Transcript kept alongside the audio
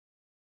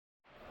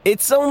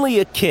It's only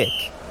a kick,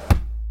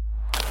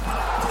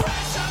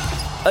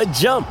 a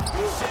jump,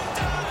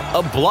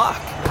 a block.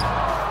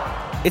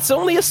 It's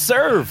only a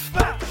serve.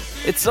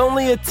 It's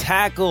only a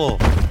tackle,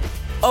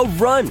 a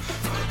run.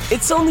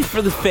 It's only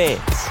for the fans.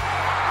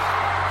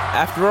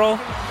 After all,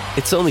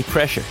 it's only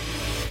pressure.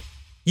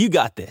 You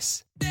got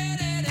this.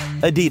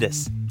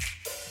 Adidas.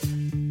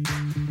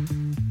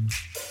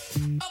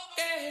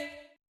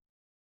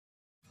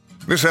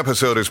 This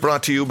episode is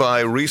brought to you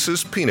by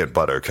Reese's Peanut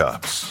Butter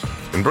Cups.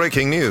 In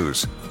breaking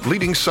news,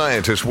 leading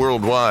scientists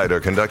worldwide are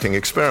conducting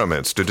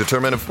experiments to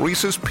determine if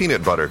Reese's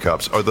Peanut Butter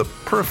Cups are the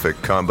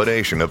perfect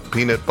combination of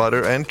peanut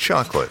butter and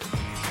chocolate.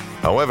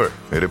 However,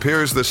 it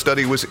appears the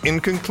study was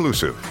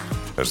inconclusive,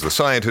 as the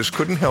scientists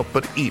couldn't help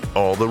but eat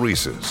all the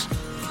Reese's.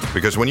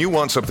 Because when you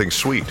want something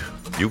sweet,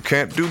 you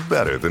can't do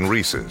better than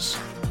Reese's.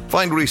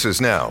 Find Reese's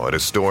now at a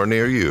store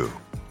near you.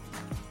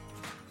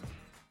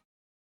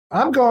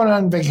 I'm going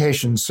on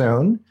vacation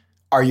soon.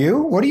 Are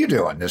you? What are you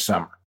doing this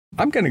summer?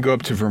 I'm going to go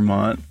up to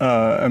Vermont.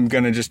 I'm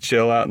going to just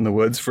chill out in the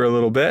woods for a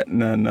little bit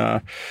and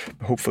then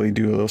hopefully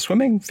do a little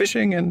swimming,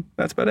 fishing, and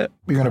that's about it.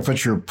 You're going to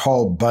put your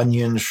Paul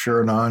Bunyan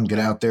shirt on, get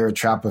out there,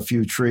 chop a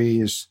few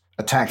trees,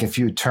 attack a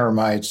few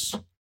termites.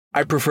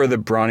 I prefer the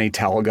Brawny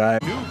towel guy.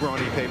 New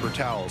Brawny paper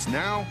towels,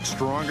 now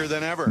stronger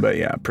than ever. But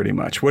yeah, pretty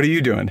much. What are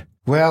you doing?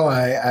 Well,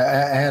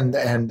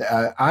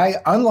 I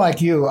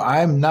unlike you,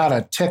 I'm not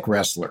a tick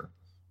wrestler.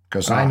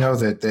 Because I know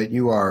that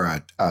you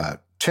are a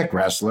tick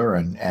wrestler,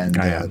 and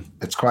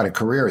it's quite a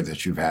career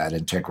that you've had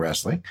in tick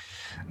wrestling.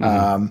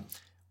 Mm-hmm.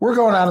 We're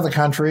going out of the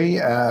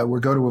country. We're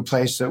going to a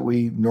place that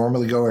we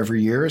normally go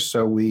every year.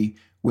 So we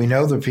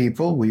know the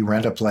people. We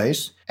rent a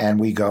place, and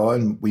we go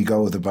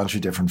with a bunch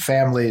of different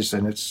families,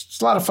 and it's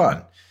a lot of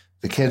fun.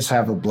 The kids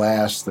have a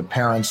blast. The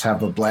parents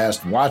have a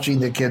blast. Watching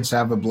the kids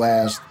have a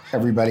blast.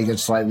 Everybody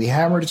gets slightly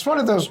hammered. It's one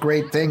of those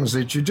great things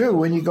that you do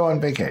when you go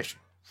on vacation.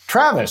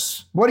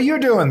 Travis, what are you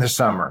doing this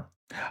summer?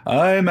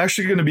 I'm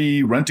actually going to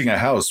be renting a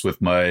house with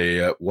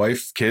my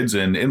wife, kids,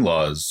 and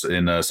in-laws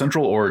in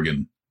Central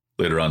Oregon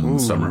later on in the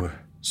summer.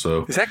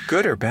 So, is that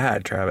good or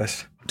bad,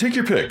 Travis? Take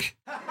your pick.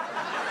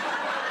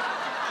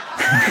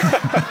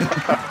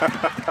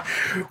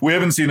 We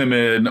haven't seen them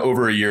in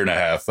over a year and a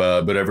half,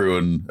 but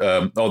everyone,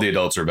 all the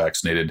adults are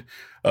vaccinated.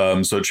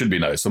 So it should be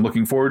nice. I'm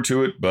looking forward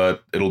to it,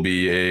 but it'll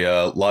be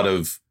a lot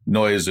of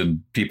noise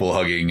and people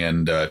hugging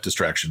and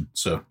distraction.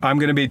 So I'm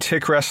going to be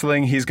tick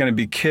wrestling. He's going to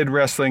be kid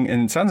wrestling.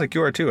 And it sounds like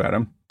you are too,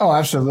 Adam. Oh,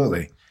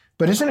 absolutely.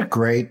 But isn't it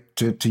great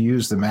to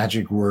use the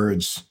magic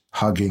words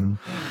hugging?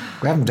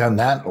 We haven't done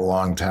that in a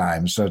long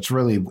time. So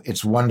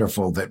it's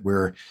wonderful that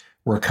we're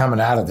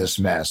coming out of this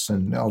mess.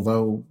 And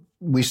although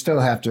we still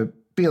have to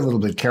be a little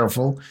bit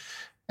careful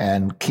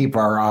and keep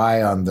our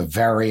eye on the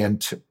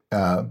variant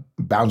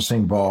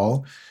bouncing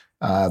ball,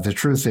 the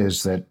truth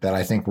is that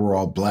I think we're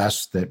all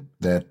blessed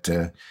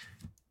that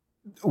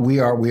we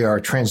are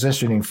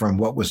transitioning from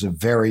what was a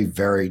very,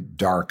 very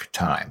dark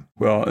time.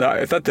 Well,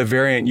 I thought the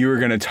variant you were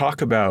going to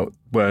talk about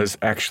was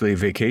actually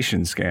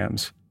vacation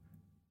scams.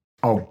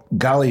 Oh,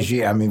 golly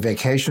gee. I mean,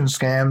 vacation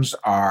scams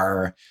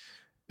are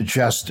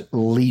just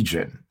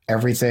legion.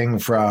 Everything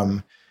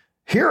from,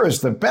 here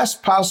is the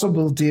best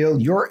possible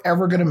deal you're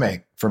ever going to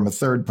make from a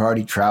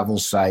third-party travel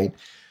site,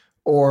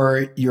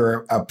 or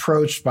you're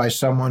approached by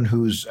someone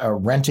who's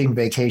renting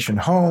vacation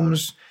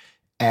homes,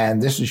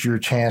 and this is your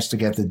chance to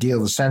get the deal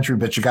of the century,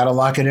 but you got to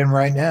lock it in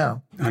right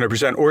now.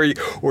 100%.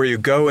 Or you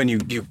go and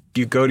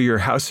you go to your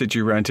house that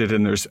you rented,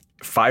 and there's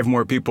 5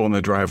 more people in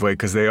the driveway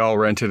because they all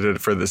rented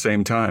it for the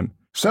same time.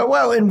 So,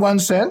 well, in one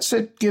sense,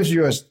 it gives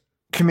you a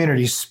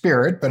community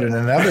spirit, but in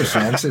another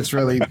sense, it's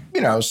really,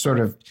 sort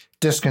of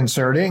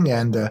disconcerting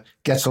and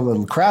gets a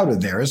little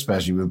crowded there,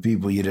 especially with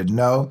people you didn't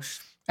know.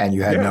 And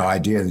you had no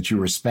idea that you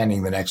were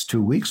spending the next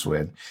 2 weeks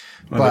with.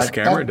 Well, the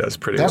scammer does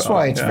pretty well. That's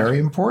why it's very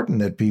important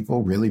that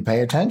people really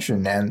pay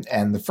attention.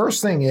 And the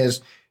first thing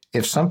is,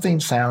 if something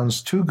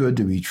sounds too good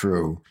to be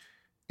true,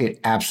 it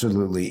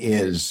absolutely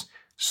is.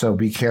 So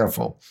be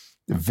careful.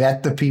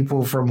 Vet the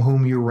people from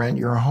whom you rent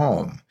your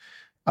home.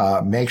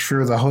 Make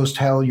sure the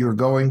hotel you're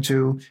going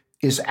to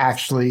is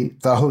actually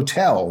the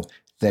hotel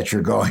that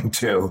you're going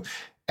to.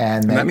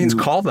 And that means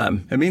call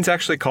them. It means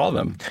actually call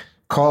them.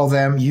 Call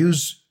them.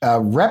 Use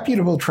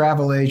reputable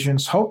travel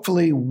agents,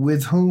 hopefully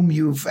with whom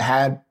you've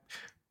had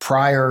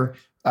prior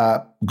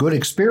good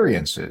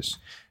experiences.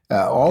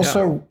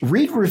 Also,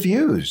 read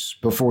reviews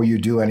before you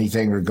do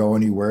anything or go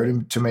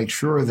anywhere to make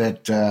sure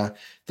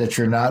that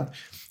you're not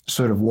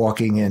sort of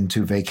walking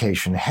into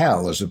vacation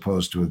hell as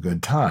opposed to a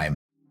good time.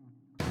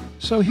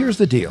 So here's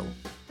the deal.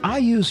 I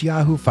use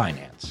Yahoo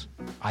Finance.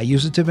 I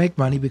use it to make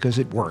money because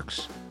it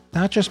works,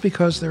 not just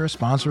because they're a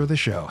sponsor of the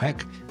show.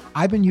 Heck,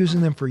 I've been using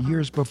them for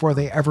years before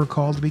they ever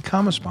called to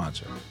become a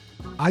sponsor.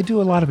 I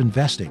do a lot of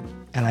investing,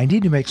 and I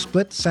need to make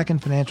split-second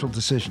financial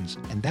decisions,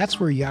 and that's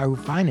where Yahoo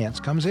Finance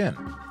comes in.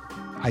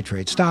 I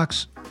trade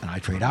stocks, and I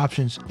trade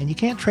options, and you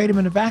can't trade them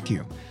in a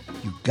vacuum.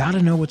 You've got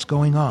to know what's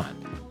going on.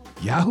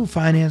 Yahoo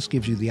Finance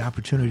gives you the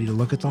opportunity to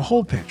look at the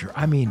whole picture.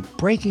 I mean,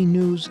 breaking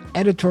news,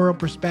 editorial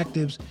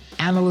perspectives,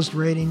 analyst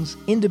ratings,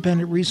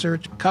 independent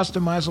research,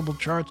 customizable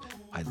charts.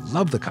 I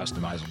love the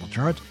customizable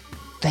charts.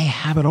 They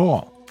have it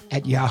all.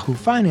 At Yahoo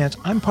Finance,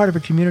 I'm part of a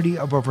community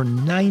of over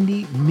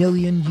 90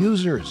 million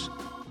users.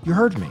 You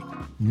heard me.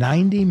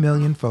 90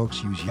 million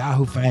folks use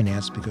Yahoo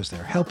Finance because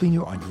they're helping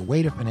you on your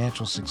way to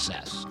financial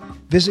success.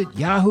 Visit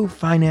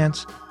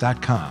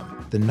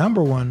yahoofinance.com, the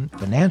 #1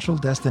 financial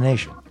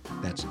destination.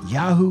 That's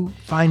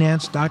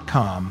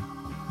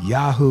yahoofinance.com,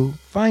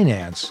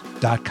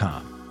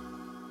 yahoofinance.com.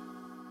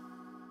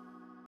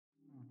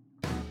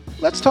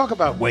 Let's talk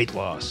about weight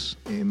loss.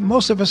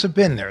 Most of us have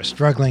been there,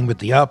 struggling with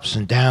the ups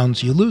and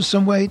downs. You lose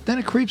some weight, then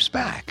it creeps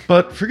back.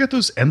 But forget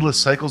those endless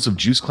cycles of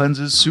juice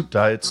cleanses, soup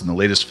diets, and the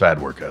latest fad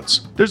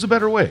workouts. There's a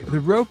better way.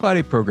 The Row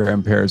Body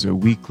program pairs a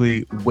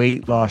weekly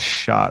weight loss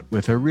shot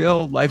with a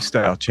real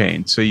lifestyle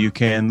change so you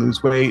can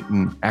lose weight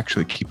and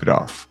actually keep it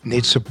off.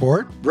 Need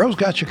support? Row's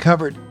got you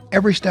covered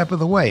every step of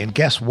the way. And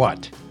guess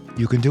what?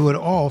 You can do it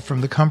all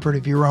from the comfort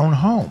of your own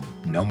home.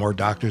 No more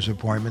doctor's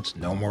appointments,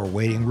 no more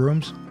waiting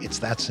rooms. It's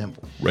that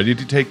simple. Ready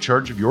to take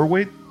charge of your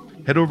weight?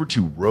 Head over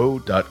to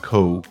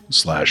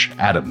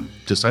row.co/Adam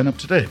to sign up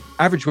today.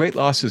 Average weight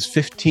loss is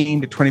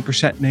 15 to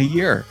 20% in a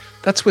year.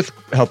 That's with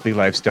healthy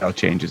lifestyle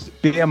changes.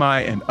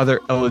 BMI and other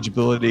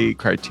eligibility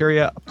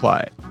criteria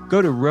apply.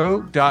 Go to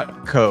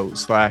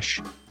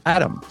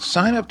row.co/Adam.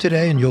 Sign up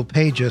today and you'll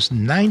pay just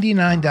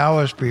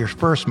 $99 for your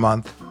first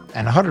month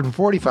and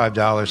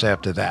 $145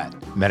 after that.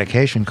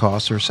 Medication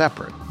costs are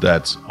separate.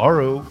 That's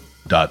ro.co/ADAM.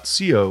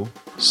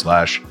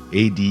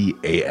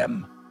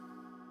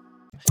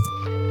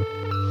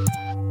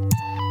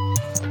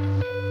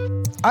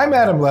 I'm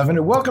Adam Levin,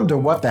 and welcome to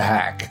What the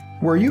Hack,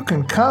 where you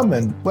can come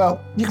and, well,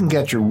 you can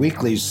get your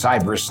weekly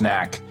cyber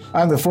snack.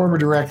 I'm the former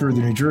director of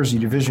the New Jersey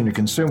Division of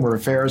Consumer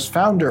Affairs,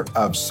 founder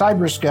of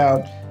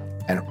CyberScout,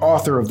 and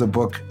author of the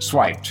book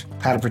Swiped: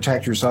 How to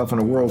Protect Yourself in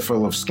a World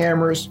Full of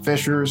Scammers,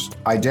 Phishers,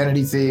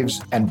 Identity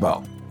Thieves, and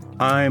Bo.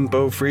 I'm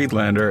Bo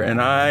Friedlander,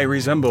 and I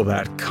resemble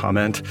that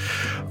comment.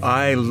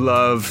 I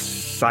love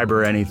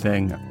cyber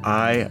anything.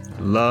 I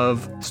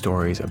love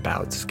stories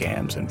about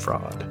scams and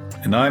fraud.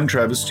 And I'm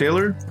Travis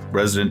Taylor,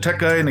 resident tech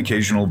guy and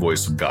occasional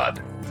voice of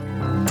God.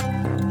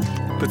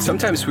 But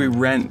sometimes we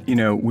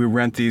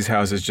rent these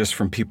houses just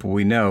from people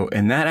we know,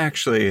 and that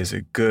actually is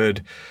a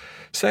good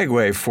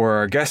segue for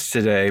our guest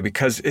today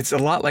because it's a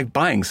lot like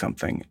buying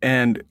something.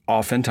 And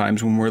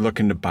oftentimes when we're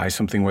looking to buy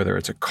something, whether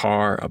it's a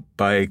car, a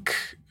bike,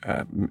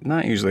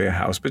 not usually a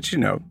house, but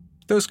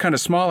those kind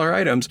of smaller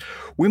items,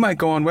 we might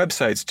go on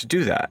websites to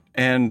do that.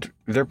 And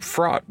they're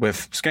fraught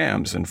with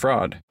scams and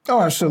fraud.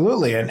 Oh,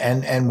 absolutely.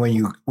 And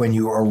when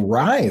you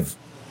arrive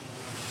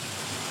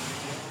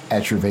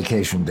at your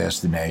vacation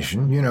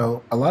destination,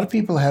 a lot of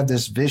people have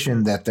this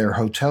vision that their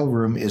hotel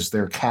room is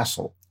their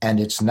castle, and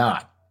it's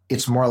not.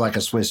 It's more like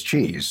a Swiss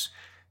cheese.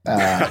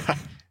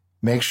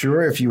 Make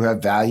sure if you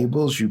have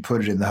valuables, you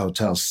put it in the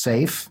hotel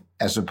safe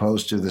as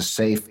opposed to the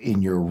safe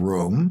in your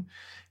room.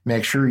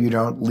 Make sure you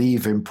don't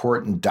leave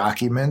important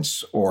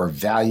documents or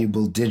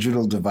valuable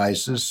digital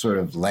devices sort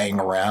of laying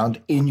around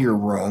in your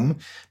room.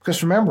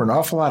 Because remember, an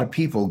awful lot of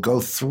people go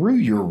through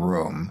your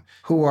room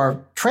who are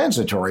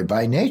transitory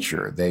by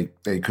nature. They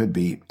could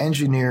be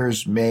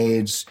engineers,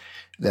 maids,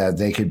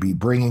 they could be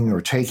bringing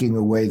or taking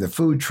away the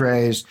food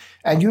trays,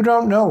 and you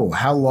don't know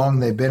how long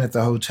they've been at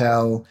the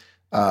hotel,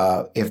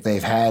 if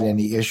they've had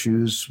any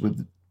issues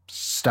with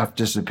stuff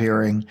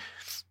disappearing.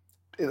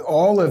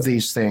 All of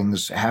these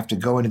things have to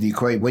go into the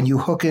equation. When you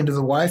hook into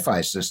the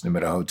Wi-Fi system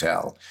at a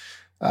hotel,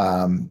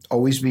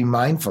 always be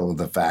mindful of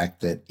the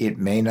fact that it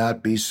may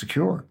not be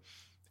secure.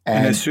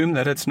 And assume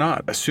that it's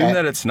not.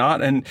 That it's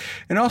not. And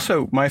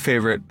also my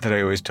favorite that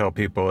I always tell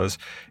people is,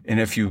 and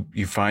if you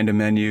find a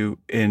menu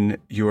in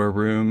your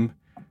room,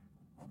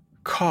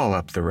 call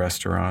up the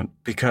restaurant,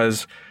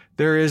 because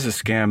there is a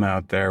scam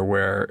out there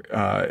where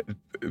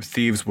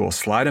thieves will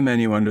slide a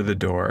menu under the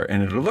door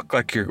and it'll look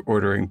like you're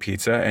ordering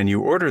pizza, and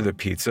you order the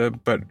pizza,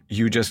 but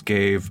you just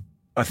gave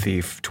a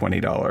thief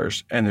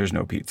 $20 and there's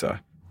no pizza.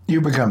 You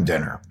become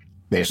dinner,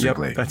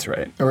 basically. Yep, that's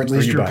right. Or at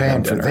least you're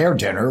paying for their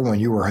dinner when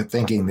you were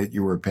thinking that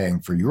you were paying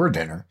for your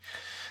dinner.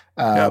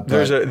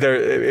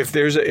 If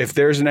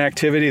there's an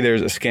activity,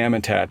 there's a scam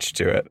attached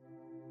to it.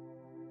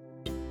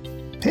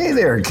 Hey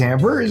there,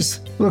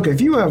 campers. Look,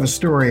 if you have a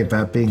story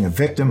about being a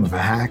victim of a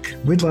hack,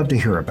 we'd love to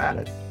hear about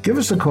it. Give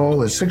us a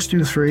call at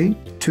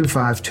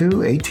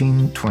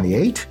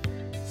 623-252-1828.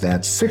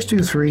 That's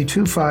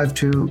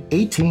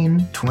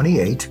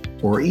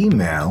 623-252-1828, or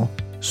email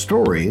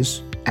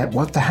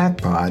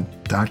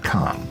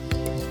stories@whatthehackpod.com.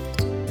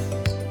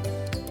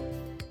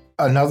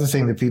 Another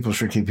thing that people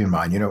should keep in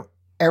mind,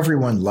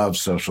 everyone loves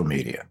social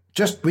media.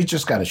 We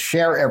just got to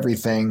share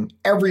everything,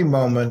 every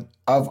moment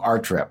of our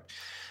trip.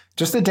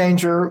 Just the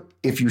danger,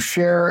 if you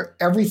share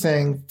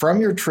everything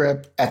from your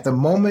trip at the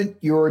moment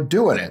you're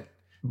doing it,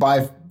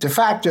 by de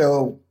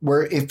facto,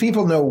 if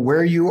people know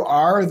where you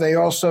are, they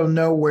also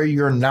know where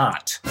you're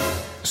not.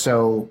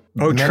 So,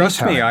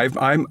 trust me, times.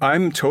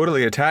 I'm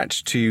totally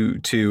attached to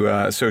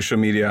social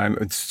media.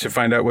 It's to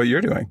find out what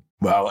you're doing.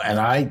 Well, and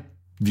I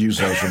view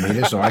social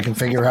media so I can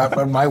figure out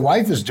what my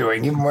wife is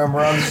doing, even when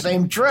we're on the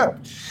same trip.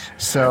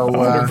 So,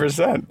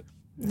 100%.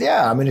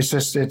 Yeah, I mean, it's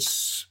such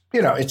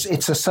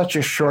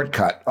a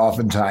shortcut.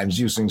 Oftentimes,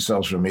 using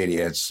social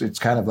media, it's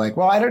kind of like,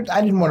 well, I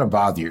didn't want to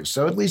bother you,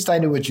 so at least I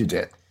knew what you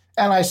did,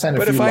 and I sent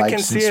a few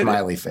likes and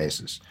smiley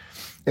faces.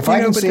 If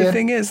I can see it, but the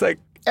thing is, like,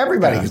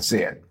 everybody can see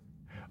it.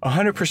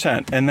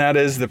 100%, and that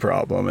is the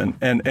problem,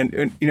 and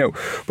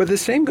but the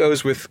same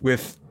goes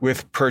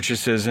with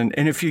purchases, and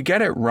if you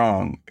get it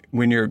wrong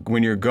when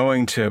you're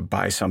going to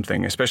buy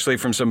something, especially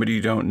from somebody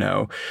you don't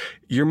know,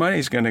 your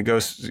money's going to go,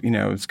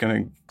 it's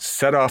going to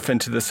set off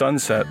into the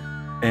sunset,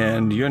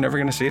 and you're never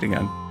going to see it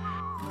again.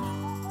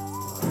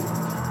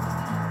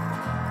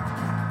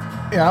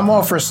 Yeah, I'm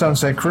all for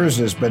sunset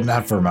cruises, but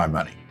not for my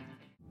money.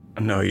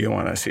 No, you don't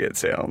want to see it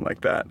sail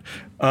like that.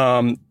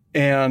 So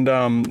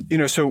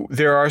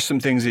there are some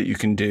things that you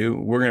can do.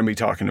 We're going to be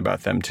talking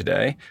about them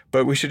today,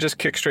 but we should just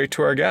kick straight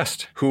to our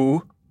guest,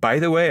 who, by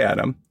the way,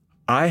 Adam,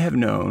 I have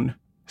known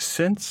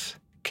since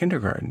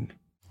kindergarten.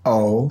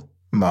 Oh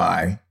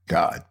my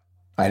God.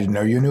 I didn't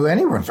know you knew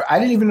anyone. I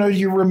didn't even know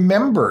you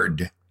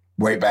remembered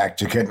way back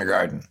to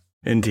kindergarten.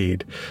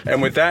 Indeed.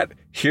 And with that,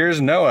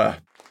 here's Noah.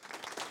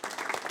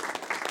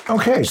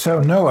 Okay,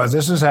 so Noah,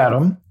 this is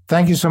Adam.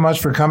 Thank you so much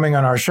for coming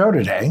on our show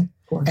today.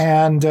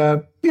 And,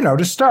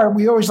 to start,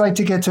 we always like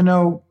to get to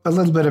know a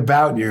little bit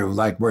about you,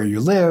 like where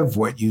you live,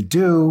 what you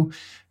do,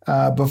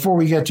 before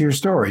we get to your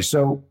story.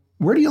 So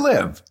where do you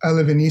live? I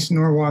live in East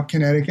Norwalk,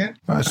 Connecticut.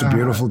 Oh, it's a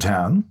beautiful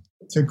town.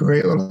 It's a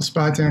great little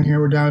spot down here.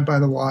 We're down by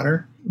the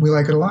water. We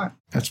like it a lot.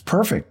 That's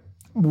perfect.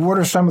 What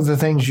are some of the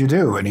things you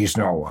do in East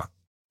Norwalk?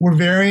 We're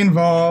very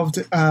involved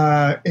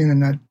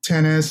in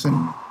tennis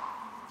and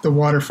the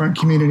waterfront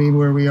community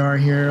where we are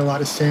here. A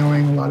lot of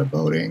sailing, a lot of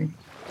boating.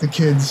 The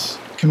kids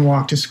can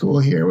walk to school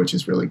here, which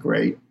is really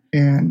great.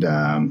 And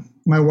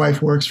my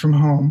wife works from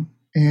home,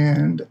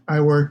 and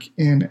I work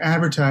in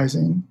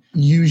advertising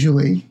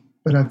usually,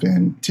 but I've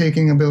been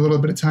taking a little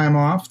bit of time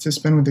off to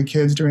spend with the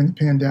kids during the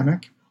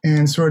pandemic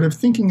and sort of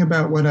thinking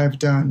about what I've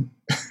done.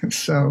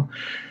 So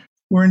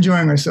we're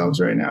enjoying ourselves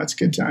right now. It's a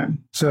good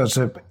time. So it's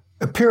a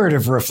period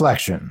of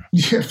reflection.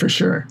 Yeah, for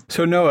sure.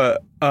 So Noah,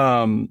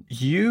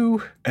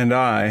 you and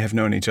I have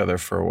known each other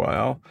for a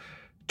while.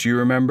 Do you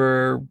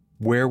remember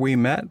where we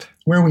met?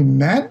 Where we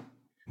met?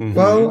 Mm-hmm.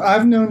 Well,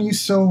 I've known you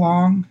so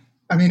long.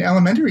 I mean,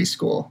 elementary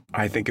school.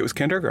 I think it was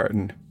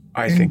kindergarten.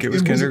 I think it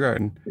was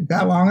kindergarten.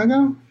 That long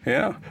ago?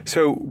 Yeah.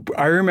 So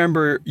I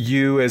remember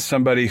you as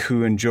somebody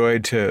who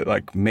enjoyed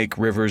to make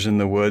rivers in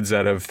the woods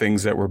out of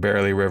things that were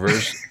barely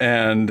rivers,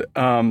 and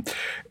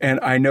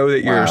I know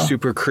that you're a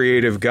super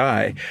creative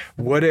guy.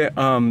 How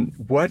has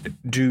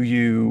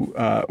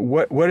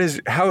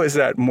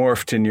that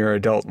morphed in your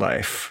adult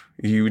life?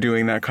 Are you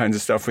doing that kinds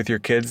of stuff with your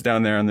kids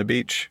down there on the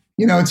beach?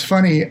 It's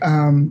funny.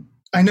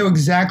 I know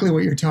exactly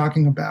what you're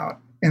talking about.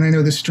 And I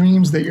know the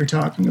streams that you're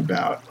talking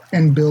about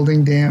and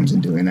building dams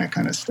and doing that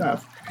kind of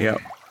stuff. Yeah.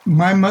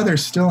 My mother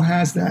still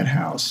has that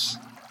house,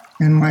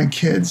 and my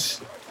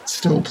kids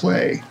still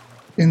play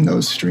in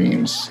those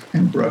streams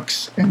and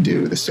brooks and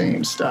do the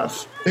same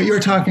stuff that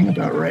you're talking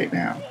about right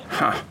now.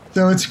 Huh.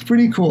 So it's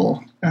pretty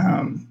cool.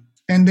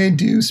 And they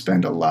do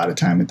spend a lot of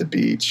time at the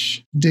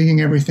beach digging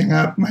everything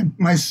up.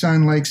 My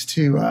son likes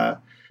to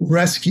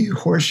rescue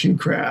horseshoe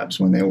crabs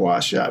when they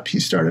wash up. He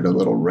started a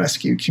little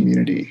rescue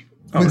community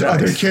with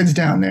other kids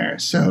down there.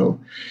 So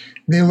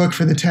they look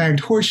for the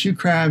tagged horseshoe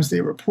crabs,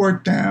 they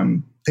report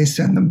them, they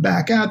send them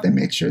back out, they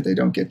make sure they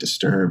don't get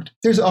disturbed.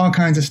 There's all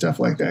kinds of stuff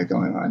like that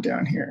going on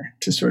down here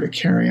to sort of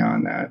carry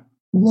on that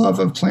love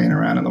of playing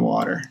around in the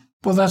water.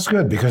 Well, that's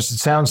good, because it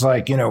sounds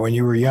like, when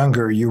you were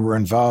younger, you were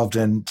involved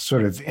in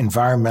sort of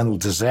environmental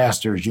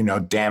disasters,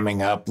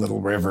 damming up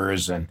little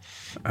rivers and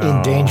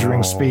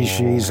endangering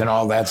species and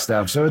all that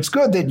stuff. So it's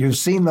good that you've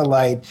seen the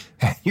light.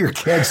 Your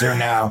kids are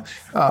now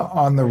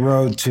on the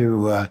road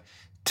to an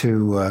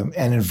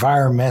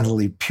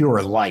environmentally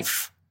pure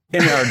life.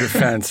 In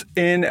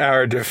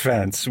our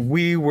defense,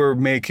 we were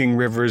making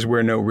rivers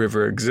where no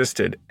river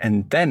existed,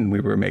 and then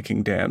we were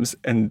making dams,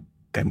 and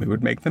then we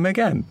would make them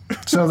again.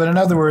 So that, in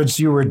other words,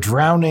 you were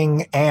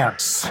drowning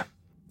ants.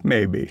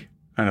 Maybe.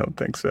 I don't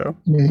think so.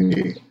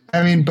 Maybe.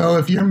 I mean, Bo,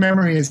 if your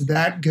memory is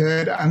that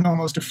good, I'm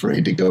almost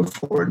afraid to go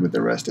forward with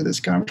the rest of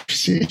this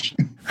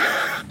conversation.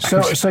 So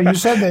you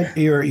said that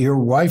your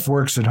wife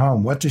works at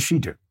home. What does she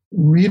do?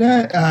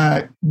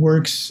 Rita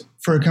works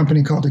for a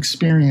company called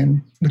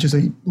Experian, which is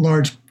a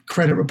large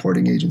credit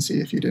reporting agency,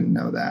 if you didn't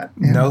know that.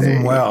 And know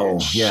them well,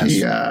 yes.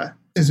 She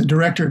is a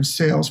director of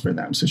sales for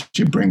them. So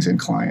she brings in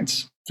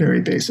clients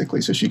very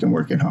basically so she can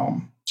work at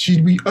home.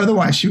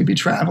 Otherwise she would be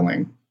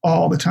traveling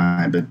all the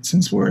time. But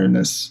since we're in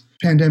this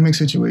pandemic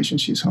situation,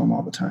 she's home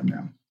all the time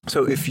now.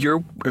 So if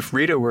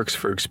Rita works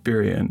for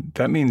Experian,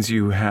 that means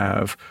you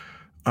have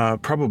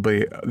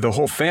probably the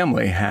whole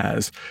family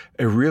has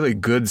a really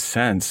good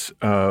sense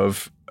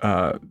of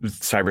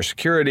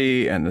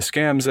cybersecurity and the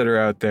scams that are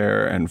out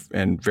there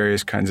and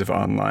various kinds of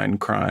online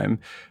crime.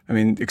 I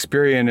mean,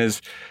 Experian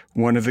is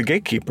one of the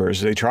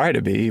gatekeepers. They try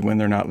to be when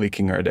they're not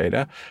leaking our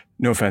data.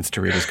 No offense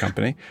to Rita's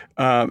company.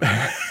 No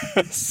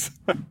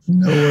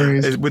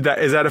worries.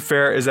 Is that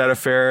a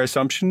fair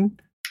assumption?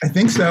 I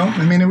think so.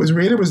 I mean,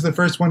 Rita was the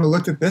first one who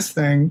looked at this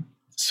thing,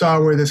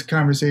 saw where this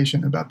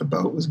conversation about the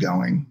boat was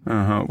going.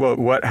 Well,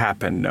 what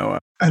happened, Noah?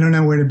 I don't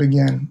know where to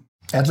begin.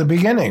 At the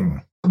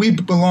beginning. We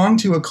belong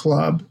to a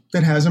club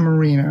that has a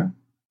marina.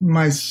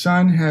 My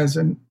son has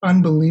an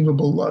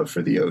unbelievable love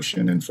for the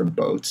ocean and for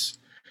boats.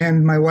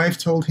 And my wife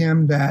told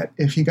him that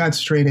if he got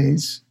straight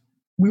A's,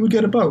 we would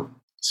get a boat.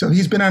 So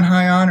he's been on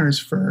high honors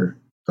for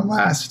the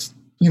last,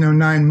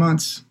 9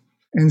 months.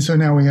 And so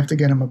now we have to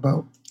get him a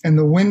boat. And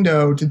the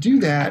window to do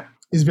that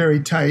is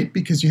very tight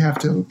because you have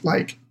to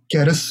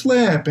get a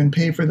slip and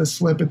pay for the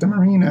slip at the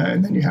marina.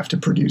 And then you have to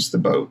produce the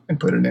boat and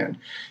put it in.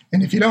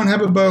 And if you don't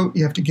have a boat,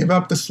 you have to give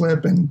up the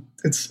slip, and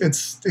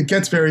it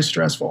gets very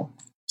stressful.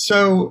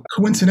 So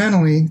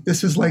coincidentally,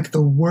 this is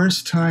the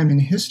worst time in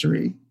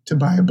history to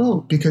buy a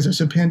boat because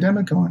there's a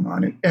pandemic going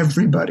on and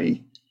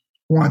everybody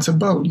wants a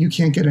boat. You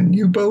can't get a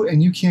new boat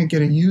and you can't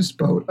get a used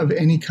boat of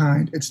any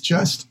kind. It's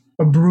just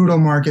a brutal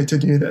market to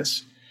do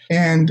this.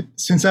 And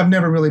since I've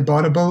never really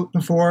bought a boat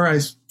before, I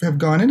have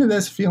gone into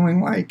this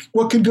feeling like,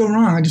 what could go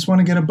wrong? I just want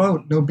to get a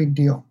boat. No big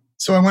deal.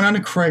 So I went on to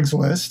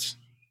Craigslist,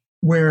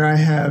 where I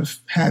have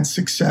had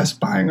success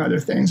buying other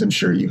things. I'm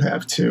sure you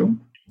have too.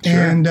 Sure.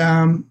 And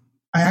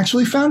I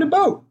actually found a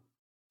boat.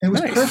 It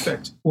was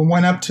perfect. We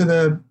went up to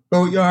the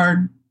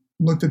boatyard,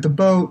 looked at the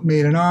boat,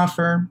 made an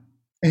offer,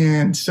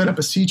 and set up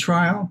a sea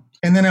trial.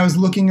 And then I was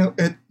looking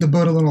at the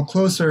boat a little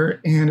closer,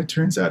 and it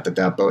turns out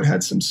that boat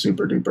had some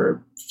super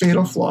duper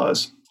fatal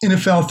flaws. And it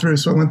fell through.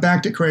 So I went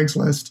back to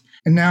Craigslist,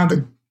 and now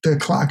the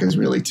clock is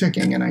really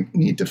ticking, and I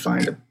need to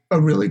find a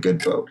really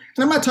good boat.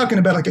 And I'm not talking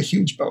about a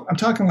huge boat. I'm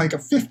talking a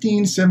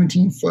 15,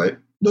 17-foot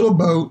little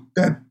boat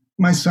that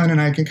my son and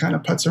I can kind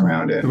of putz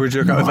around in. We're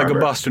just like a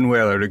Boston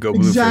whaler to go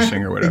blue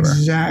fishing or whatever.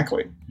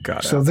 Exactly.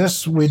 Got it. So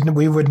this,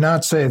 we would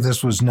not say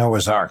this was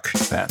Noah's Ark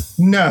then?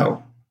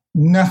 No,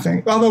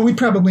 nothing. Although we'd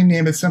probably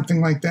name it something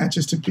like that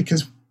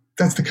because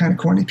that's the kind of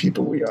corny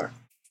people we are.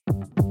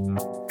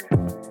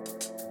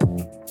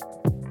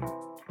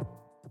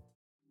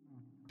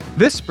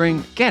 This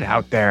spring, get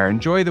out there,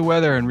 enjoy the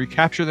weather, and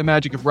recapture the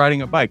magic of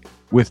riding a bike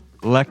with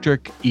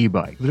electric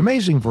e-bike. With an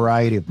amazing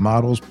variety of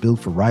models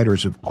built for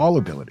riders of all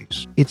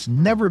abilities, it's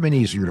never been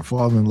easier to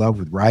fall in love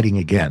with riding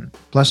again.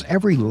 Plus,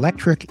 every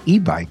electric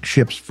e-bike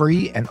ships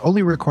free and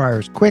only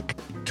requires quick,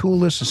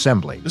 toolless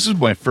assembly. This is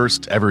my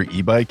first ever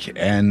e-bike,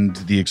 and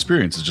the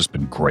experience has just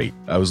been great.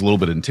 I was a little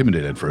bit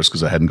intimidated at first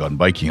because I hadn't gone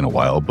biking in a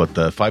while, but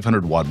the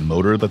 500-watt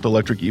motor that the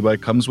electric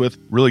e-bike comes with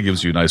really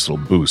gives you a nice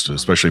little boost,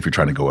 especially if you're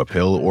trying to go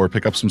uphill or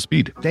pick up some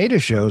speed. Data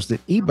shows that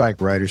e-bike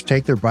riders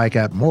take their bike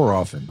out more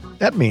often.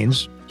 That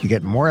means you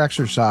get more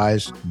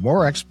exercise,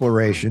 more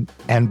exploration,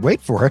 and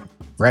wait for it,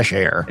 fresh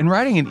air. And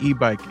riding an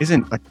e-bike it's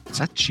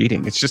not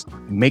cheating. It's just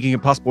making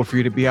it possible for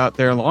you to be out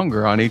there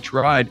longer on each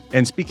ride.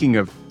 And speaking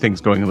of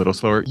things going a little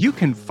slower, you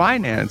can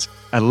finance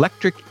an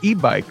electric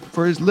e-bike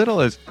for as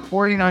little as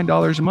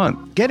 $49 a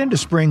month. Get into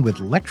spring with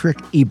electric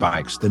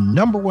e-bikes, the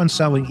 #1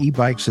 selling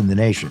e-bikes in the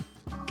nation.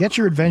 Get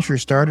your adventure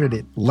started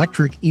at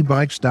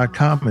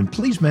electricebikes.com, and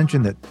please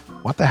mention that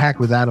What the Hack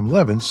with Adam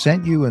Levin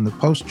sent you in the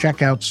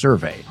post-checkout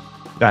survey.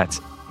 That's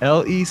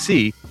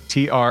LECTRIC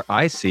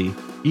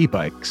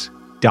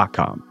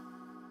ebikes.com.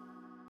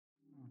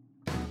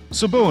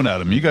 So, Bo and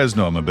Adam, you guys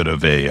know I'm a bit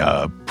of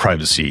a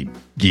privacy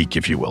geek,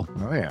 if you will.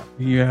 Oh, yeah.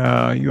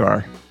 Yeah, you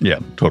are. Yeah,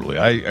 totally.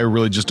 I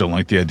really just don't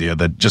like the idea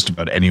that just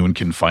about anyone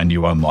can find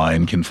you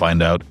online, can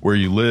find out where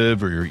you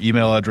live or your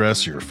email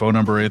address or your phone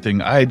number or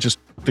anything. I just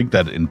think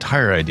that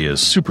entire idea is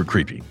super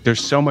creepy.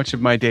 There's so much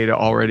of my data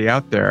already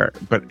out there,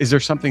 but is there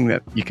something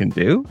that you can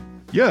do?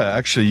 Yeah,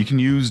 actually, you can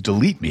use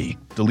Delete Me.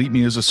 Delete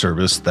Me is a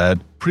service that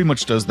pretty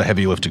much does the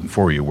heavy lifting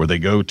for you, where they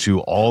go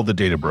to all the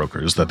data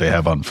brokers that they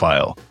have on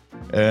file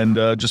and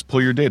just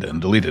pull your data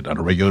and delete it on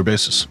a regular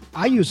basis.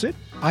 I use it.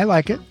 I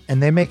like it.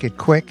 And they make it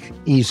quick,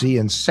 easy,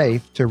 and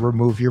safe to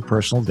remove your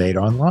personal data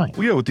online.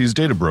 Well, yeah, with these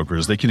data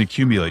brokers, they can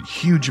accumulate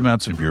huge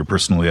amounts of your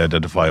personally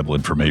identifiable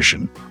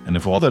information. And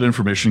if all that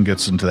information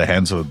gets into the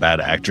hands of a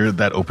bad actor,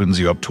 that opens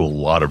you up to a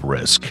lot of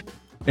risk.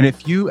 And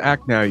if you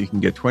act now, you can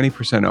get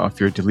 20% off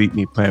your Delete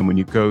Me plan when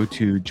you go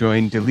to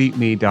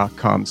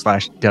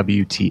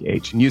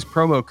joindeleteme.com/WTH and use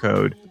promo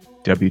code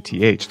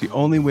WTH. The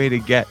only way to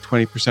get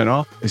 20%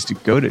 off is to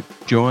go to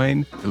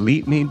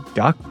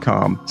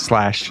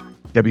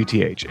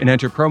joindeleteme.com/WTH and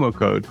enter promo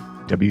code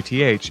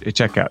WTH at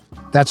checkout.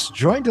 That's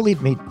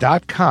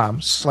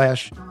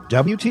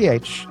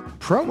joindeleteme.com/WTH,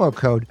 promo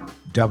code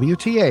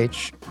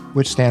WTH,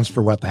 which stands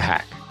for What the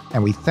Hack.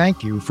 And we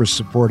thank you for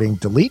supporting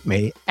Delete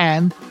Me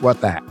and What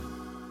the Hack.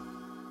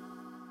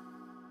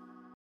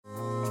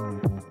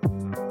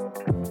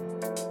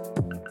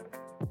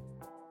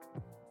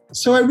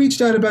 So I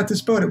reached out about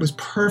this boat. It was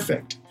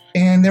perfect.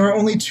 And there were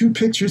only 2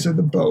 pictures of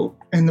the boat.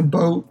 And the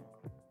boat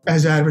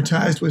as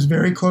advertised, was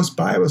very close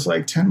by. It was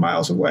like 10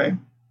 miles away.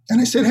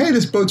 And I said, hey,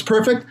 this boat's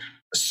perfect.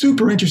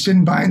 Super interested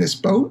in buying this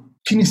boat.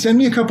 Can you send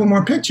me a couple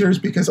more pictures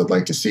because I'd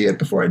like to see it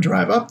before I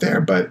drive up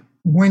there. But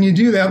when you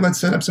do that, let's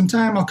set up some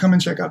time. I'll come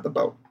and check out the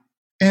boat.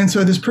 And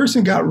so this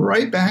person got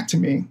right back to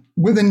me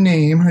with a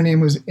name. Her name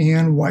was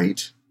Ann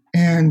White.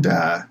 And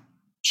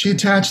she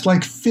attached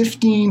like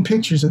 15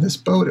 pictures of this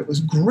boat. It was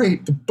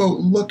great. The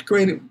boat looked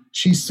great.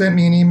 She sent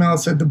me an email that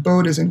said the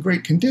boat is in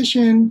great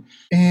condition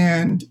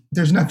and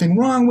there's nothing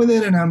wrong with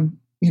it. And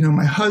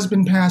my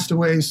husband passed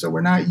away, so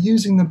we're not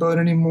using the boat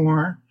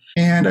anymore.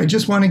 And I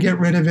just want to get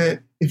rid of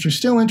it. If you're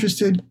still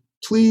interested,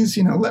 please,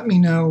 let me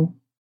know.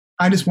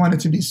 I just want it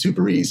to be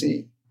super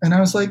easy. And I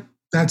was like,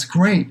 that's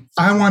great.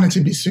 I want it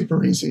to be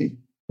super easy.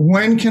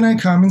 When can I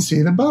come and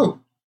see the boat?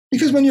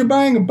 Because when you're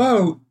buying a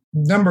boat,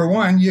 number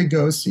one, you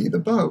go see the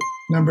boat.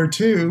 Number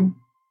two,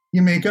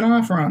 you make an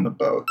offer on the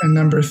boat. And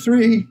number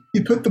three,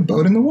 you put the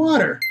boat in the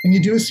water and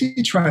you do a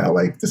sea trial.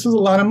 Like, this is a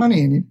lot of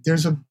money and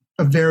there's a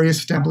very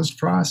established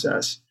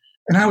process.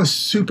 And I was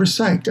super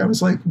psyched. I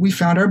was like, we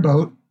found our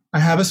boat. I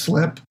have a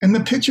slip and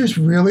the pictures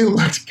really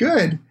looked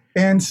good.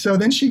 And so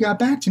then she got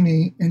back to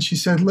me and she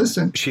said,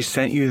 listen. She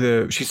sent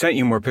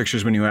you more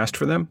pictures when you asked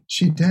for them?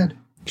 She did.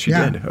 She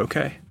did.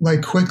 Okay.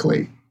 Like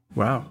quickly.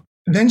 Wow.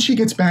 Then she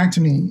gets back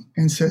to me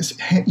and says,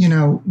 hey,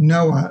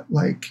 Noah,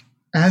 like,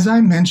 as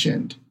I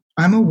mentioned,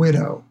 I'm a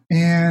widow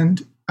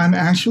and I'm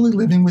actually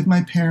living with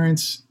my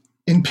parents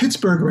in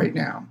Pittsburgh right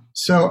now.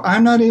 So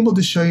I'm not able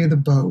to show you the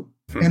boat.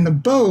 And the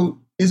boat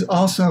is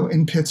also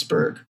in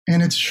Pittsburgh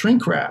and it's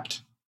shrink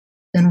wrapped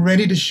and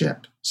ready to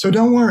ship. So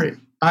don't worry.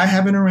 I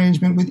have an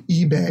arrangement with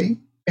eBay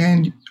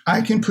and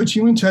I can put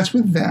you in touch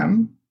with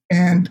them.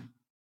 And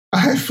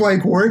I've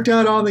worked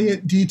out all the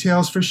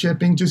details for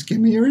shipping. Just give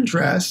me your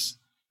address.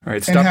 All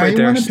right, stop right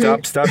there.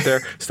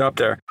 Stop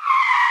there.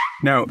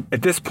 Now,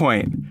 at this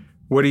point,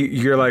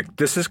 you're like,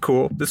 this is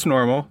cool. This is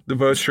normal. The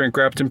boat's shrink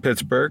wrapped in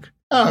Pittsburgh.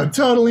 Oh,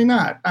 totally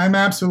not. I'm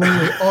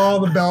absolutely, all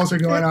the bells are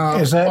going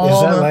off. Is that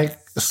like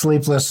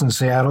Sleepless in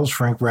Seattle,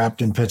 shrink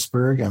wrapped in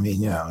Pittsburgh? I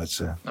mean,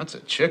 that's a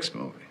chick's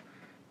movie.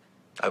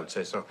 I would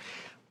say so.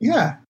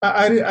 Yeah.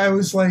 I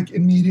was like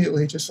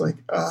immediately just like,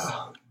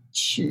 oh,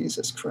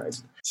 Jesus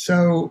Christ.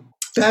 So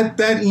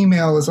that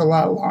email is a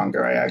lot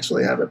longer. I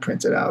actually have it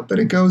printed out, but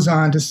it goes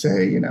on to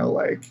say,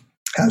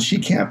 how she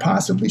can't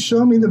possibly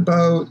show me the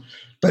boat,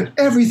 but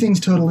everything's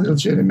totally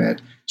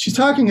legitimate. She's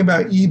talking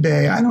about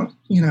eBay.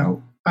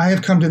 I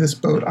have come to this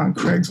boat on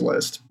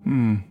Craigslist.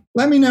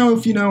 Let me know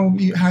if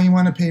how you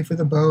want to pay for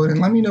the boat and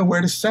let me know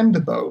where to send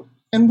the boat.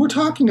 And we're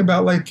talking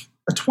about like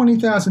a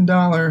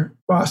 $20,000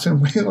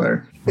 Boston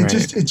Whaler.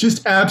 It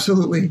just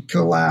absolutely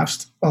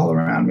collapsed all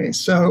around me.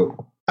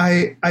 So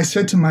I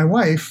said to my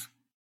wife,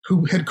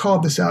 who had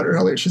called this out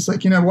earlier, she's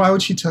like, why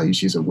would she tell you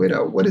she's a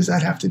widow? What does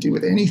that have to do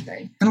with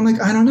anything? And I'm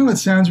like, I don't know. It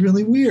sounds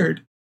really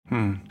weird.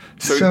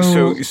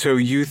 So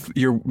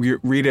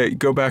Rita,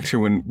 go back to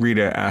when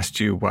Rita asked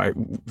you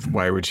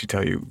why would she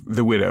tell you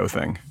the widow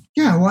thing?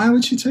 Yeah, why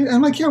would she tell you?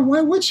 I'm like, yeah,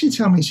 why would she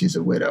tell me she's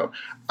a widow?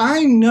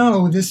 I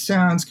know this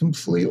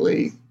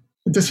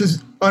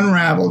is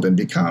unraveled and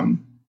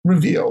become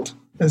revealed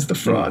as the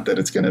fraud that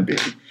it's going to be.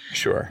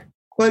 Sure.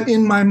 But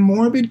in my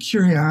morbid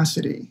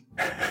curiosity,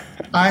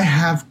 I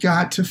have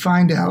got to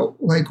find out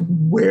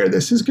where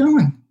this is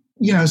going.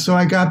 So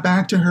I got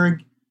back to her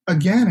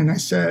again and I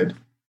said,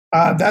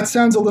 that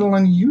sounds a little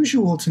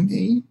unusual to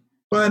me,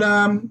 but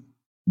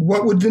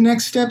what would the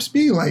next steps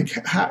be?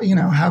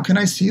 How can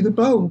I see the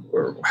boat?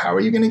 Or how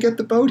are you going to get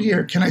the boat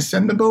here? Can I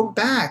send the boat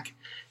back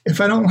if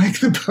I don't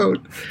like the boat?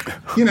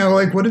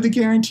 What are the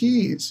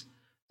guarantees?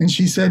 And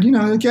she said,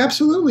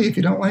 absolutely. If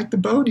you don't like the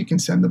boat, you can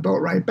send the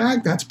boat right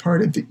back. That's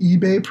part of the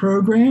eBay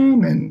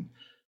program. And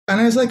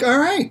I was like, all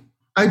right.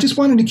 I just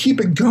wanted to keep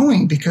it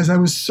going because I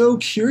was so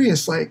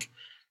curious,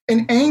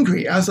 and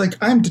angry. I was like,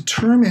 I'm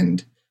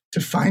determined to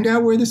find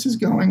out where this is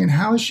going and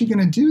how is she going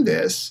to do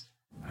this?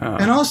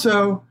 And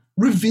also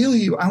reveal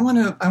you. I want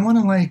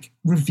to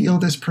reveal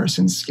this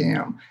person's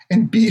scam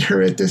and beat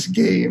her at this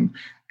game.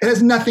 It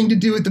has nothing to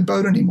do with the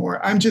boat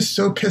anymore. I'm just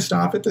so pissed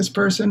off at this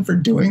person for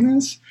doing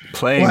this.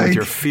 Playing with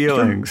your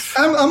feelings.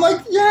 I'm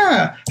like,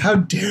 yeah, how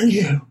dare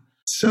you?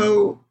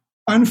 So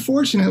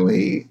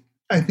unfortunately,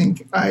 I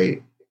think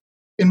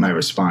in my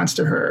response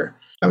to her,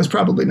 I was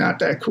probably not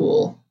that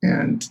cool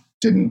and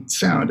didn't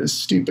sound as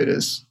stupid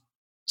as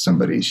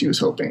somebody she was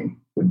hoping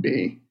would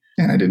be.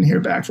 And I didn't hear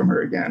back from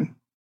her again.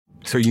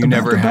 So you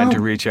never had to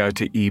reach out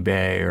to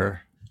eBay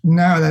or?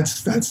 No,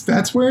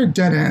 that's where it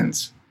dead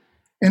ends.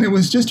 And it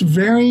was just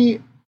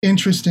very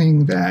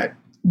interesting that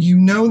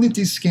that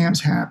these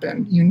scams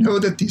happen.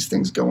 That these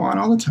things go on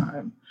all the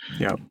time.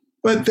 Yeah.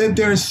 But that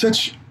there's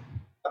such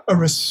a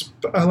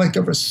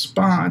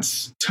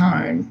response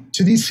time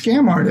to these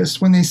scam artists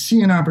when they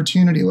see an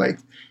opportunity.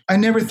 I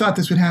never thought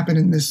this would happen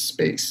in this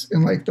space,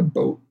 in the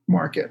boat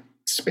market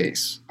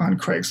space on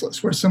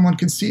Craigslist, where someone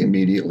could see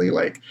immediately,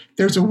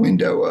 there's a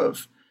window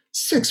of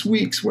 6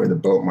 weeks where the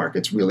boat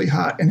market's really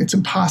hot and it's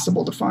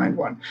impossible to find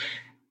one.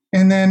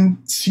 And then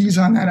seize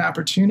on that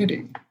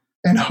opportunity.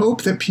 and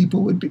hope that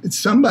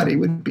somebody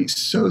would be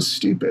so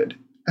stupid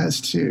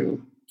as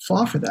to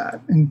fall for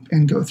that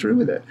and go through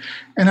with it.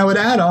 And I would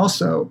add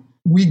also,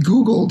 we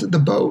Googled the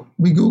boat.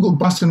 We Googled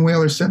Boston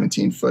Whaler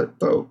 17-foot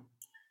boat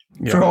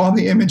for all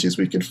the images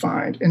we could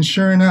find. And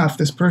sure enough,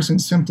 this person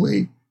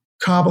simply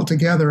cobbled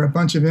together a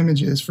bunch of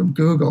images from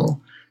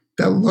Google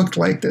that looked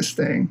like this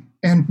thing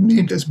and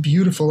made this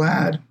beautiful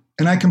ad.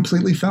 And I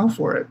completely fell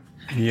for it.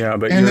 Yeah,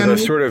 but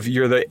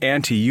you're the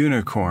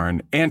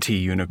anti-unicorn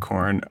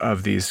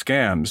of these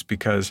scams,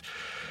 because,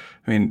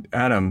 I mean,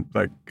 Adam,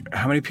 like,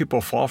 how many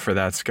people fall for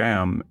that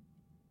scam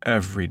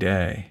every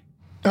day?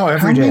 Oh,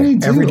 every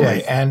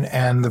day.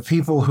 And the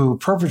people who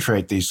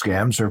perpetrate these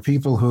scams are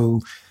people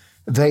who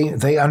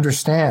they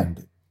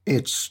understand.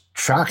 It's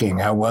shocking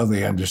how well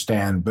they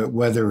understand, but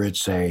whether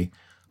it's a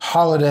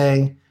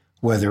holiday,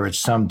 whether it's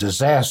some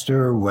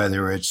disaster,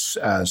 whether it's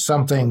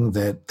something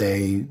that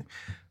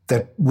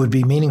would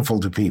be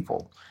meaningful to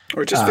people.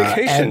 Or just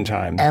vacation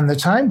time. And the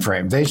time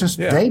frame.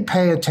 They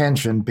pay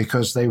attention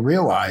because they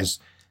realize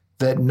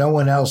that no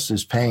one else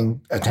is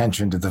paying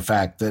attention to the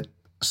fact that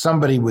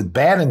somebody with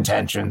bad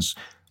intentions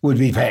would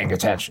be paying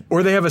attention.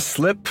 Or they have a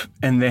slip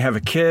and they have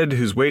a kid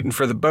who's waiting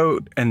for the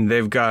boat and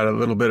they've got a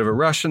little bit of a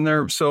rush in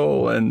their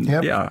soul and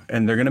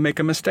and they're going to make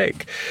a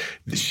mistake.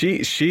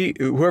 She,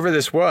 whoever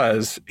this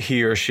was,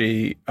 he or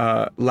she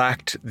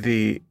lacked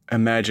the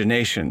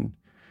imagination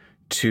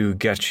to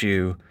get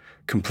you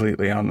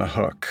completely on the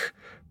hook.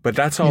 But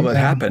that's all that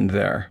happened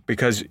there,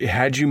 because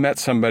had you met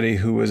somebody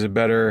who was a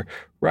better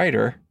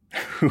writer,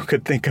 who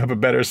could think up a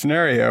better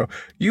scenario,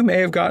 you may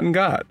have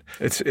got.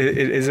 It's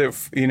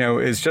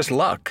just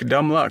luck,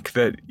 dumb luck,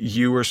 that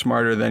you were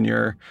smarter than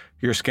your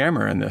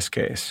scammer in this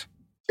case.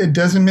 It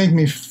doesn't make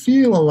me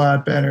feel a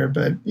lot better,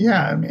 but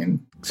yeah, I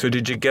mean. So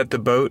did you get the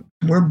boat?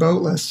 We're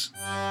boatless.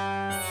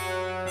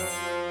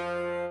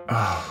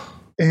 Oh.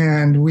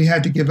 And we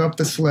had to give up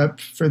the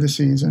slip for the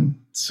season.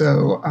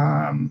 So,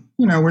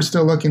 we're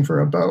still looking for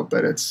a boat,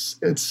 but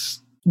it's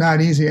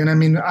not easy. And I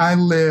mean, I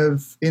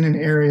live in an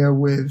area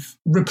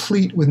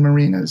replete with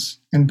marinas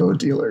and boat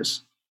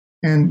dealers.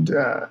 And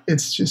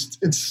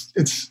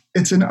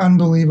it's an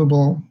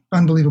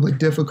unbelievably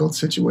difficult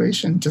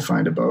situation to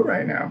find a boat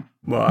right now.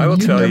 Well, I will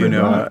tell you,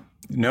 Noah,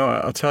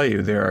 I'll tell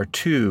you, there are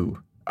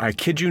two, I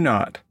kid you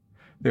not,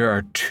 there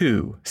are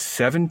two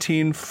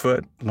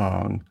 17-foot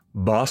long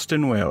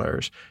Boston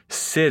Whalers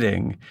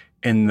sitting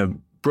in the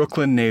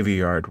Brooklyn Navy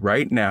Yard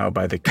right now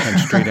by the Kent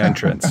Street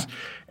entrance,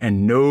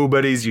 and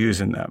nobody's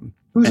using them.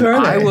 Whose are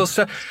they?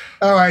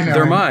 I know.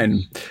 They're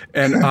mine.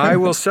 And I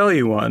will sell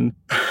you one.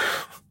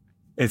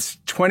 It's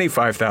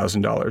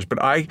 $25,000,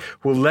 but I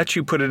will let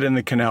you put it in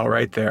the canal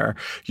right there.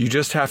 You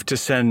just have to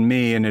send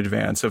me an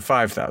advance of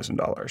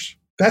 $5,000.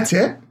 That's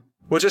it?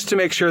 Well, just to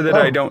make sure that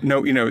I don't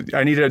know,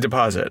 I need a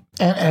deposit.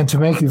 And to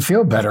make you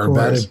feel better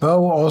about it,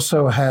 Bo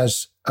also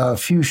has a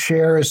few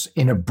shares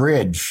in a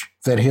bridge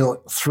that he'll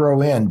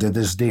throw into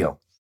this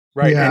deal.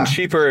 Right, and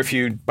cheaper if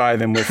you buy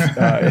them with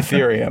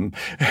Ethereum.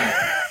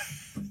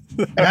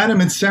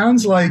 Adam, it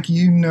sounds like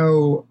you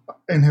know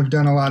and have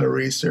done a lot of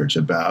research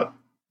about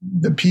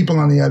the people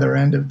on the other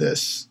end of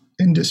this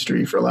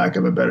industry, for lack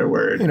of a better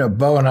word.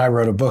 Bo and I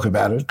wrote a book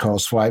about it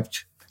called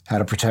Swiped: How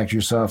to Protect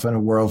Yourself in a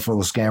World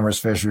Full of Scammers,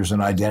 Fishers,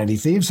 and Identity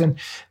Thieves. And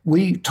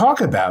we talk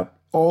about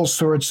all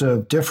sorts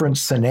of different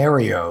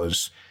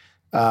scenarios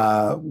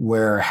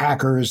where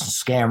hackers,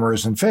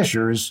 scammers, and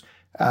fishers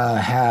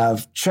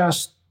have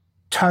just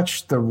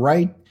touched the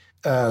right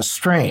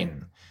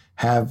strain,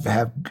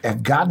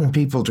 have gotten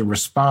people to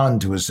respond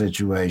to a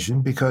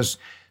situation because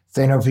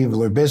they know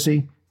people are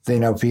busy, they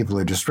know people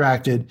are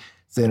distracted,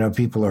 they know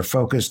people are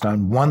focused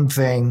on one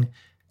thing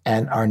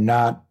and are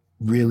not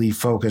really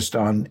focused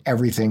on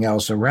everything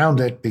else around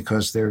it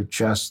because they're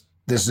just,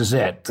 this is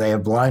it. They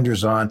have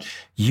blinders on.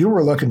 You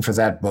were looking for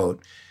that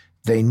boat.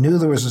 They knew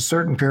there was a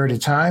certain period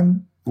of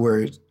time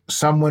where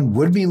someone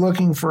would be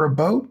looking for a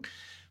boat.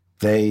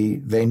 They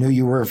knew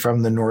you were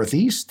from the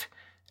Northeast,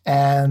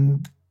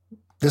 and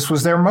this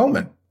was their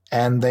moment,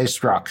 and they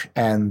struck.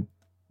 And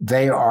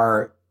they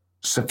are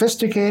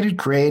sophisticated,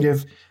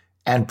 creative,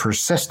 and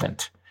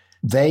persistent.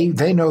 They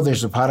know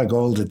there's a pot of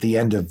gold at the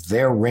end of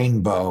their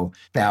rainbow.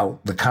 Now,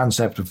 the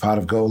concept of pot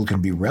of gold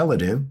can be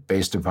relative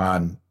based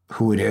upon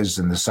who it is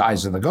and the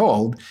size of the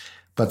gold,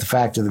 but the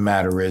fact of the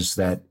matter is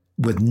that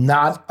with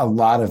not a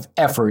lot of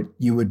effort,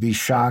 you would be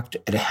shocked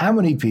at how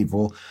many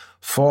people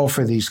fall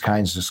for these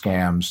kinds of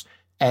scams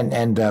and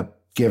end up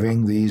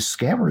giving these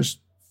scammers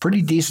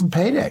pretty decent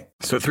payday.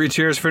 So 3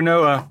 cheers for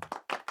Noah.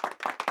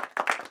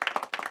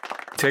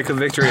 Take a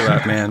victory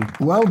lap, man.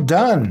 Well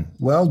done.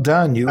 Well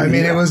done.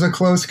 It was a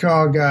close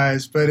call,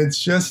 guys, but it's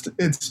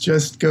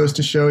just goes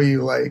to show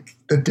you like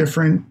the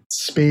different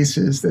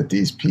spaces that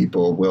these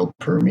people will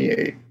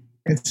permeate.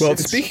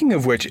 Speaking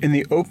of which, in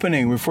the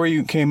opening, before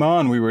you came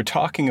on, we were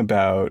talking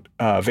about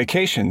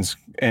vacations,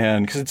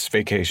 and because it's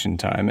vacation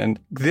time. And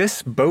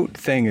this boat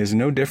thing is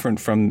no different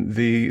from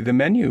the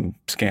menu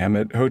scam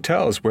at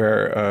hotels,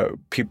 where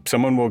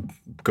someone will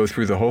go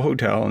through the whole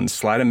hotel and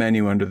slide a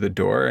menu under the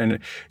door, and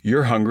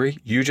you're hungry.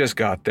 You just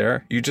got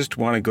there. You just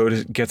want to go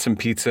to get some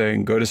pizza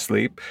and go to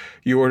sleep.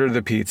 You order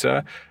the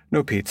pizza.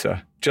 No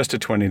pizza. Just a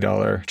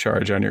 $20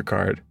 charge on your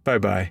card.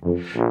 Bye-bye.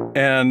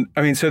 And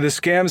I mean, so the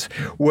scams,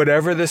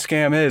 whatever the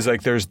scam is,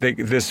 like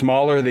the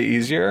smaller, the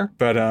easier.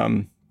 But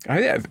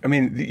I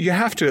mean, you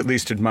have to at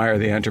least admire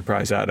the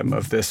enterprise, Adam,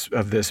 of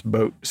this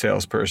boat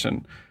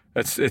salesperson.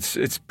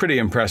 It's pretty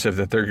impressive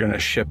that they're going to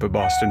ship a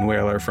Boston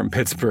whaler from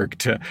Pittsburgh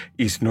to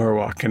East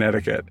Norwalk,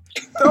 Connecticut.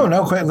 Oh,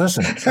 no, quite.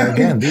 Listen,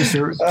 again, these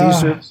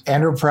are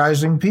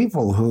enterprising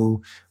people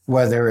who,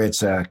 whether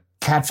it's a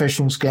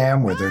catfishing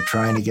scam where they're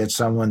trying to get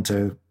someone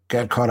to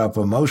get caught up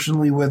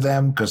emotionally with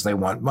them because they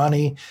want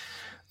money,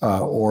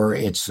 or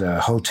it's a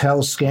hotel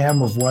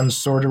scam of one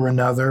sort or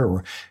another,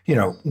 or,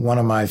 one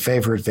of my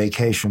favorite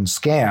vacation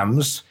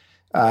scams,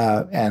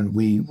 and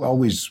we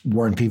always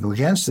warn people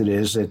against it,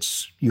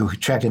 it's you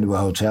check into a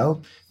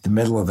hotel, the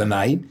middle of the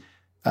night,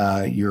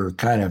 you're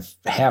kind of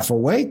half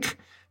awake,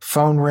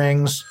 phone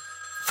rings,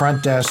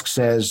 front desk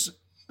says,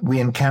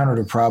 "We encountered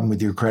a problem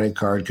with your credit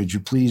card. Could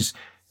you please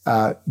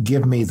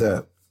give me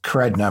the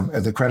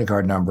credit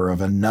card number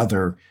of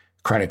another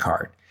credit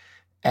card?"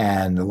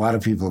 And a lot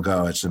of people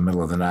go, "It's the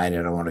middle of the night.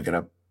 I don't want to get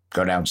up,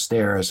 go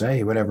downstairs.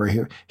 Hey, whatever.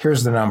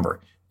 Here's the number."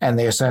 And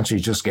they essentially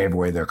just gave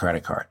away their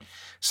credit card.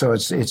 So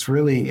it's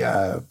really,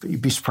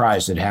 you'd be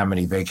surprised at how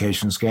many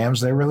vacation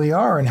scams there really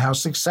are and how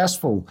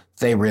successful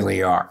they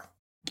really are.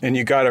 And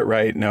you got it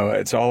right, Noah.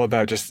 It's all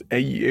about just,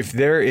 if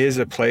there is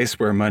a place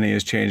where money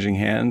is changing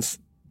hands,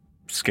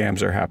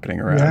 scams are happening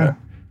around it.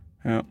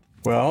 Yeah.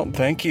 Well,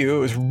 thank you. It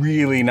was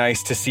really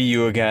nice to see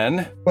you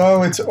again.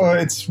 Well,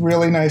 it's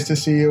really nice to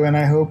see you, and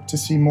I hope to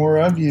see more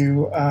of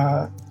you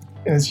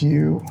as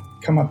you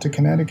come up to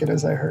Connecticut,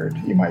 as I heard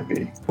you might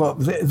be. Well,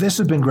 this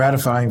has been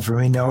gratifying for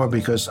me, Noah,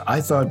 because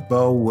I thought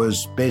Bo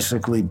was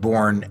basically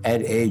born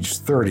at age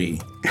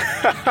 30.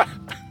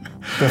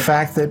 The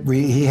fact that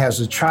he has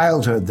a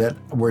childhood that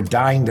we're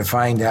dying to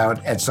find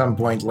out at some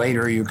point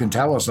later you can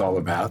tell us all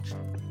about.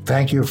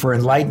 Thank you for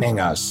enlightening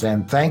us,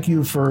 and thank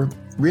you for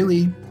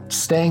really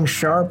staying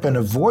sharp and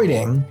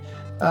avoiding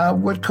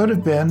what could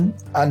have been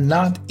a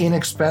not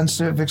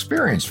inexpensive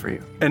experience for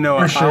you. And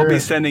Noah, sure. I'll be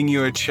sending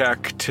you a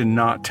check to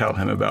not tell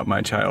him about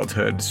my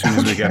childhood as soon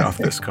as we get off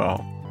this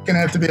call. Gonna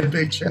have to be a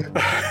big check.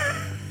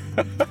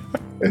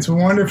 It's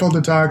wonderful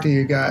to talk to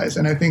you guys,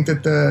 and I think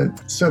that the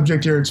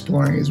subject you're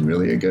exploring is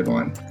really a good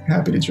one.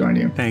 Happy to join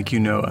you. Thank you,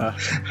 Noah.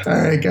 All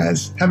right,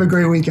 guys. Have a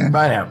great weekend.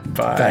 Bye now.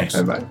 Bye. Thanks.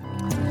 Bye-bye.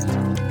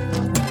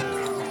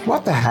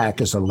 What the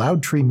Hack is a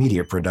Loud Tree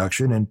Media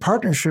production in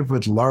partnership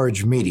with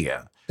Large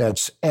Media.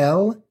 That's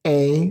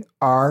LARJ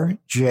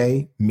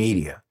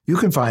Media. You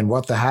can find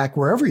What the Hack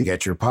wherever you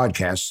get your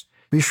podcasts.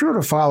 Be sure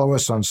to follow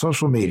us on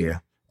social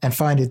media and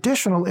find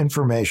additional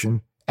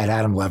information at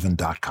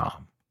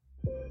adamlevin.com.